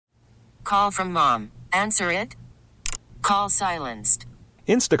Call from mom. Answer it. Call silenced.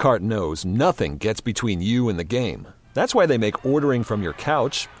 Instacart knows nothing gets between you and the game. That's why they make ordering from your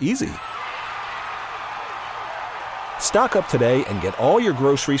couch easy. Stock up today and get all your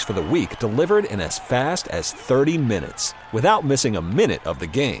groceries for the week delivered in as fast as 30 minutes without missing a minute of the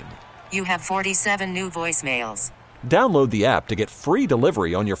game. You have 47 new voicemails. Download the app to get free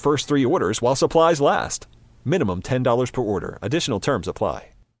delivery on your first 3 orders while supplies last. Minimum $10 per order. Additional terms apply.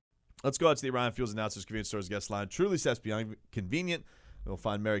 Let's go out to the Orion Fuels Announcers Convenience Stores guest line. Truly sets beyond convenient. We'll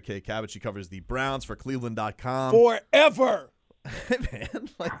find Mary Kay Cabot. She covers the Browns for Cleveland.com. Forever. Man,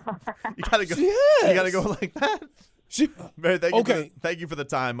 like, you gotta go. Yes. You gotta go like that. Mary, thank you for the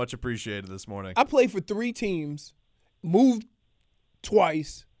time. Much appreciated this morning. I played for 3 teams, moved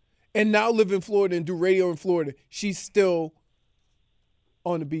twice, and now live in Florida and do radio in Florida. She's still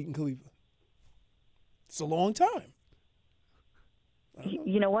on the beat in Cleveland. It's a long time.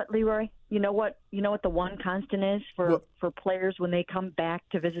 You know what, Leroy? You know what the one constant is for players when they come back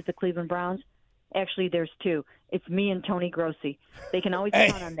to visit the Cleveland Browns? Actually, there's 2. It's me and Tony Grossi. They can always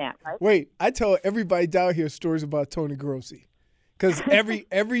count on that, right? Wait, I tell everybody down here stories about Tony Grossi because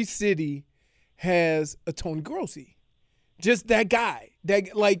every city has a Tony Grossi. Just that guy.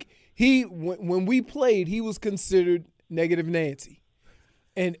 When we played, he was considered Negative Nancy,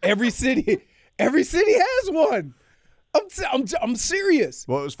 and every city has one. I'm serious.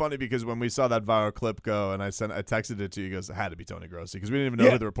 Well, it was funny because when we saw that viral clip go, and I texted it to you, he goes, it had to be Tony Grossi because we didn't even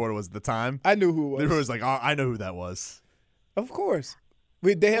know who the reporter was at the time. I knew who it was. The reporter was like, oh, I know who that was. Of course.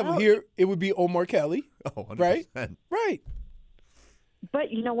 They have here. It would be Omar Kelly. Oh, 100%. Right.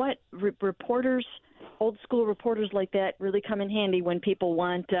 But you know what? Reporters, old school reporters like that, really come in handy when people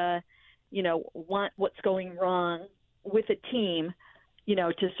want what's going wrong with a team.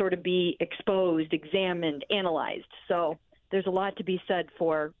 To sort of be exposed, examined, analyzed. So there's a lot to be said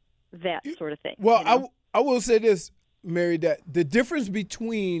for that sort of thing. Well, I will say this, Mary, that the difference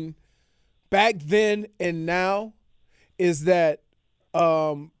between back then and now is that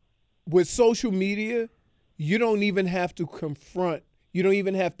with social media, you don't even have to confront. You don't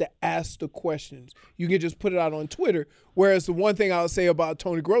even have to ask the questions. You can just put it out on Twitter. Whereas the one thing I'll say about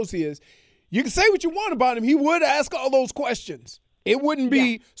Tony Grossi is you can say what you want about him. He would ask all those questions. It wouldn't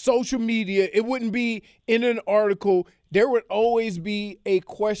be social media. It wouldn't be in an article. There would always be a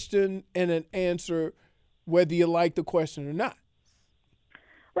question and an answer, whether you like the question or not.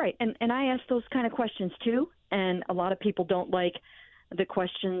 Right. And I ask those kind of questions too. And a lot of people don't like the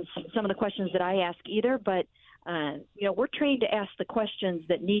questions, some of the questions that I ask either. But, we're trained to ask the questions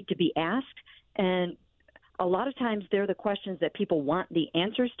that need to be asked. And a lot of times they're the questions that people want the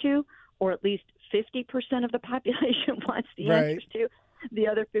answers to, or at least 50% of the population wants the answers to. The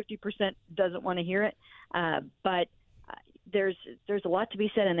other 50% doesn't want to hear it. But there's a lot to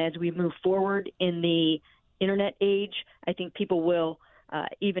be said. And as we move forward in the internet age, I think people will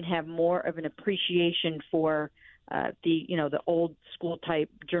even have more of an appreciation for the old school type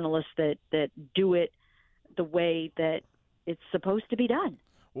journalists that do it the way that it's supposed to be done.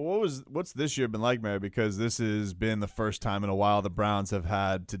 Well, what's this year been like, Mary? Because this has been the first time in a while the Browns have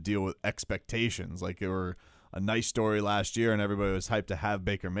had to deal with expectations. Like, it were a nice story last year, and everybody was hyped to have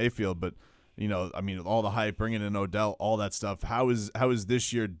Baker Mayfield. But, all the hype, bringing in Odell, all that stuff. How is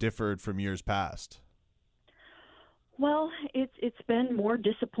this year differed from years past? Well, it's been more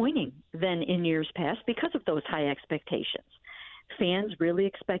disappointing than in years past because of those high expectations. Fans really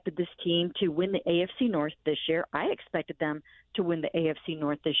expected this team to win the AFC North this year. I expected them to win the AFC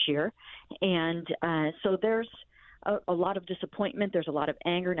North this year. And so there's a lot of disappointment. There's a lot of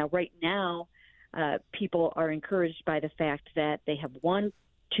anger. Now, right now, people are encouraged by the fact that they have won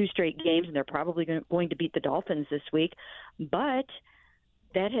 2 straight games, and they're probably going to beat the Dolphins this week. But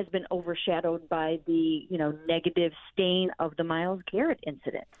that has been overshadowed by the negative stain of the Myles Garrett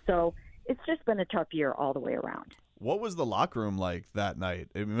incident. So it's just been a tough year all the way around. What was the locker room like that night?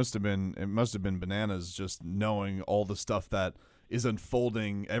 It must have been bananas, just knowing all the stuff that is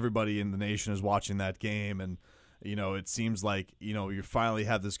unfolding. Everybody in the nation is watching that game, and it seems like you finally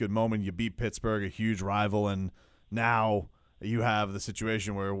have this good moment. You beat Pittsburgh, a huge rival, and now you have the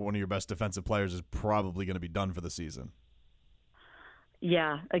situation where one of your best defensive players is probably going to be done for the season.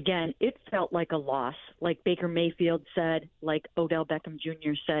 Yeah, again, it felt like a loss, like Baker Mayfield said, like Odell Beckham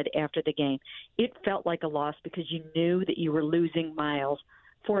Jr. said after the game. It felt like a loss because you knew that you were losing Myles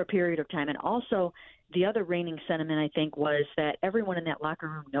for a period of time. And also, the other reigning sentiment, I think, was that everyone in that locker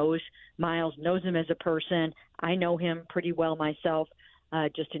room knows Myles, knows him as a person. I know him pretty well myself,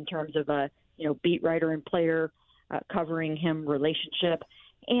 just in terms of a beat writer and player covering him relationship.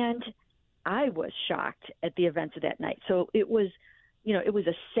 And I was shocked at the events of that night. So it was it was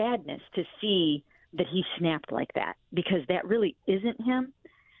a sadness to see that he snapped like that, because that really isn't him.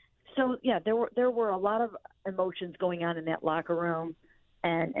 So yeah, there were a lot of emotions going on in that locker room,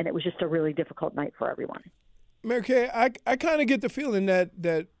 and it was just a really difficult night for everyone. Mary Kay, I kind of get the feeling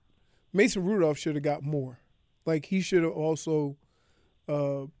that Mason Rudolph should have got more. Like, he should have also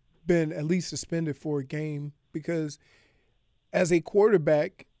been at least suspended for a game, because as a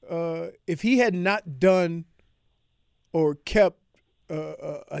quarterback, if he had not done or kept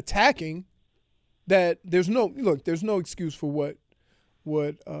attacking, that there's no excuse for what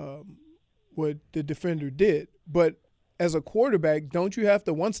the defender did. But as a quarterback, don't you have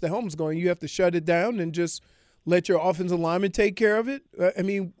to, once the helmet's going, you have to shut it down and just let your offensive lineman take care of it? I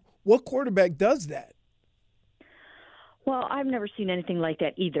mean, what quarterback does that? Well, I've never seen anything like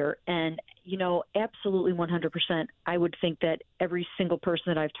that either. And, absolutely 100%, I would think that every single person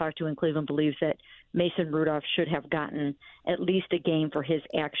that I've talked to in Cleveland believes that Mason Rudolph should have gotten at least a game for his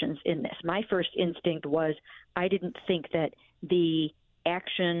actions in this. My first instinct was, I didn't think that the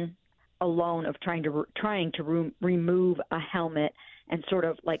action alone of trying to remove a helmet and sort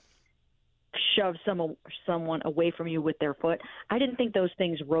of like shove someone away from you with their foot, I didn't think those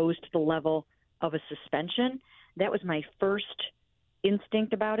things rose to the level of a suspension. That was my first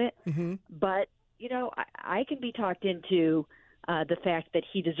instinct about it. Mm-hmm. But, I can be talked into the fact that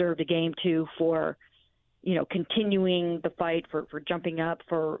he deserved a game too for, continuing the fight, for jumping up,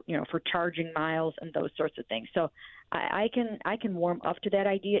 for charging Miles and those sorts of things. So I can warm up to that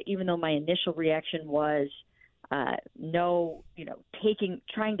idea, even though my initial reaction was trying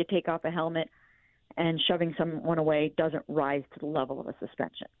to take off a helmet and shoving someone away doesn't rise to the level of a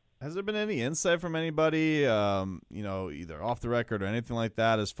suspension. Has there been any insight from anybody, either off the record or anything like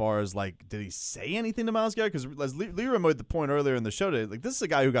that, as far as, did he say anything to Myles Garrett? Because as Leroy made the point earlier in the show today, this is a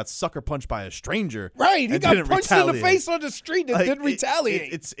guy who got sucker punched by a stranger. Right, he got punched in the face on the street and didn't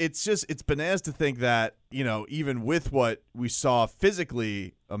retaliate. It's bananas to think that, even with what we saw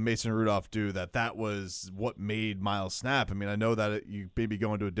physically Mason Rudolph do, that was what made Myles snap. I mean, I know that you maybe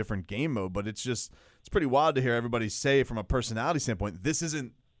go into a different game mode, but it's pretty wild to hear everybody say from a personality standpoint, this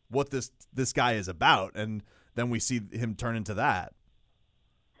isn't what this guy is about, and then we see him turn into that.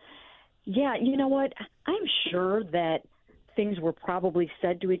 Yeah, you know what? I'm sure that things were probably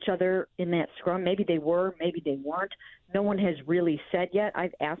said to each other in that scrum. Maybe they were, maybe they weren't. No one has really said yet.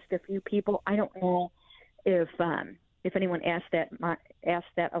 I've asked a few people. I don't know if anyone asked that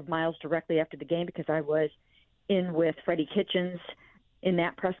of Myles directly after the game, because I was in with Freddie Kitchens in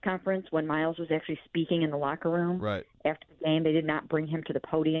that press conference when Myles was actually speaking in the locker room. Right. After the game. They did not bring him to the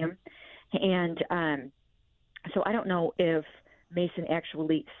podium. And so I don't know if Mason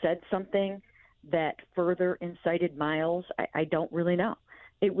actually said something that further incited Myles. I don't really know.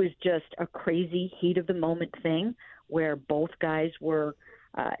 It was just a crazy heat-of-the-moment thing where both guys were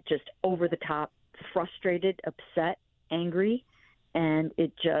just over the top, frustrated, upset, angry, and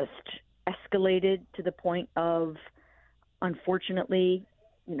it just escalated to the point of, unfortunately,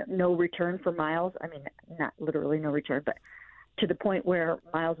 no return for Myles. I mean, not literally no return, but to the point where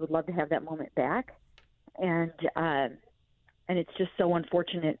Myles would love to have that moment back. And it's just so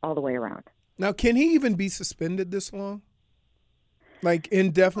unfortunate all the way around. Now, can he even be suspended this long? Like,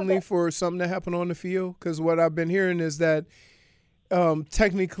 indefinitely for something that happened on the field? Because what I've been hearing is that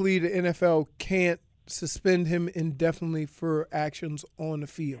technically the NFL can't suspend him indefinitely for actions on the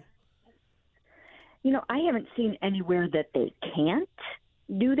field. I haven't seen anywhere that they can't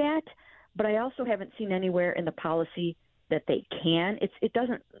do that, but I also haven't seen anywhere in the policy that they can. It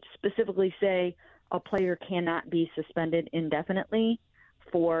doesn't specifically say a player cannot be suspended indefinitely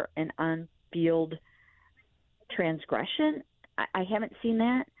for an on-field transgression. I haven't seen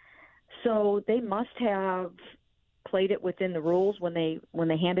that. So they must have played it within the rules when they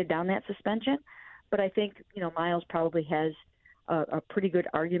handed down that suspension. But I think, Myles probably has a pretty good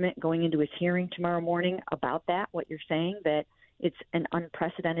argument going into his hearing tomorrow morning about that, what you're saying, that it's an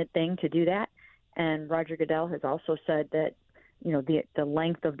unprecedented thing to do that. And Roger Goodell has also said that, the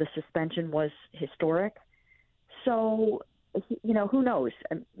length of the suspension was historic. So, who knows?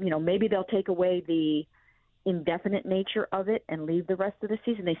 Maybe they'll take away the indefinite nature of it and leave the rest of the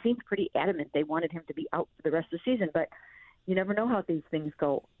season. They seemed pretty adamant they wanted him to be out for the rest of the season, but you never know how these things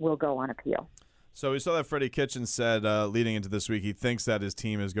will go on appeal. So we saw that Freddie Kitchens said leading into this week he thinks that his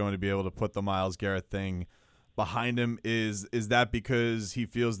team is going to be able to put the Myles Garrett thing behind him. Is that because he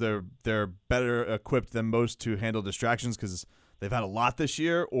feels they're better equipped than most to handle distractions because they've had a lot this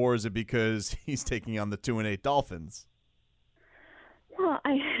year, or is it because he's taking on the 2-8 Dolphins? Well,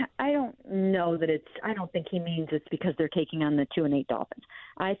 I don't know that I don't think he means it's because they're taking on the 2-8 Dolphins.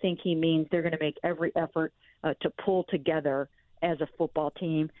 I think he means they're going to make every effort to pull together as a football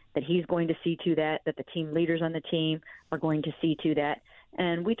team, that he's going to see to that the team leaders on the team are going to see to that.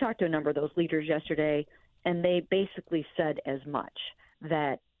 And we talked to a number of those leaders yesterday, and they basically said as much,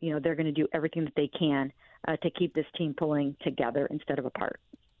 that, they're going to do everything that they can to keep this team pulling together instead of apart.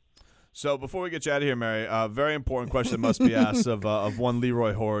 So before we get you out of here, Mary, a very important question must be asked of one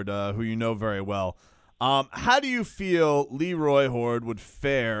Leroy Horde, who you know very well. How do you feel Leroy Horde would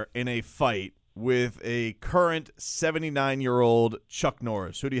fare in a fight with a current 79-year-old Chuck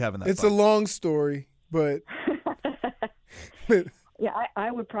Norris? Who do you have in that It's fight? a long story, but yeah,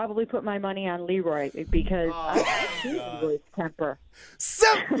 I would probably put my money on Leroy because I see Leroy's temper.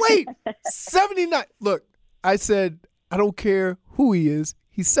 79. Look, I said I don't care who he is.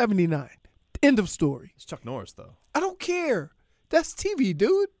 He's 79. End of story. It's Chuck Norris, though. I don't care. That's TV,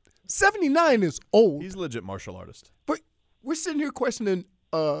 dude. 79 is old. He's a legit martial artist. But we're sitting here questioning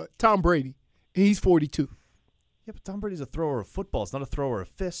Tom Brady, and he's 42. Yeah, but Tom Brady's a thrower of football. It's not a thrower of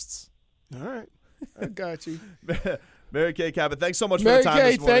fists. All right. I got you. Mary Kay Cabot, thanks so much for Mary the time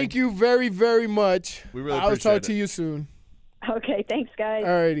Kay, this morning. thank you very, very much. We really I'll appreciate talk it. to you soon. Okay, thanks, guys. All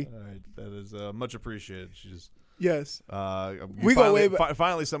righty. All right, that is much appreciated. She's Yes. we go way back.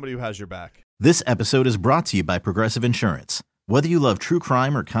 Finally, somebody who has your back. This episode is brought to you by Progressive Insurance. Whether you love true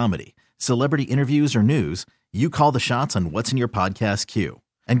crime or comedy, celebrity interviews or news, you call the shots on what's in your podcast queue.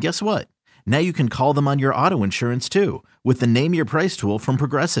 And guess what? Now you can call them on your auto insurance too with the Name Your Price tool from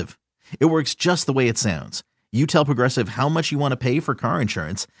Progressive. It works just the way it sounds. You tell Progressive how much you want to pay for car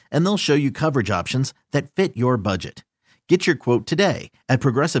insurance, and they'll show you coverage options that fit your budget. Get your quote today at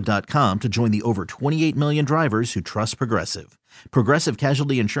Progressive.com to join the over 28 million drivers who trust Progressive. Progressive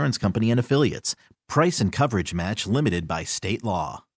Casualty Insurance Company and Affiliates. Price and coverage match limited by state law.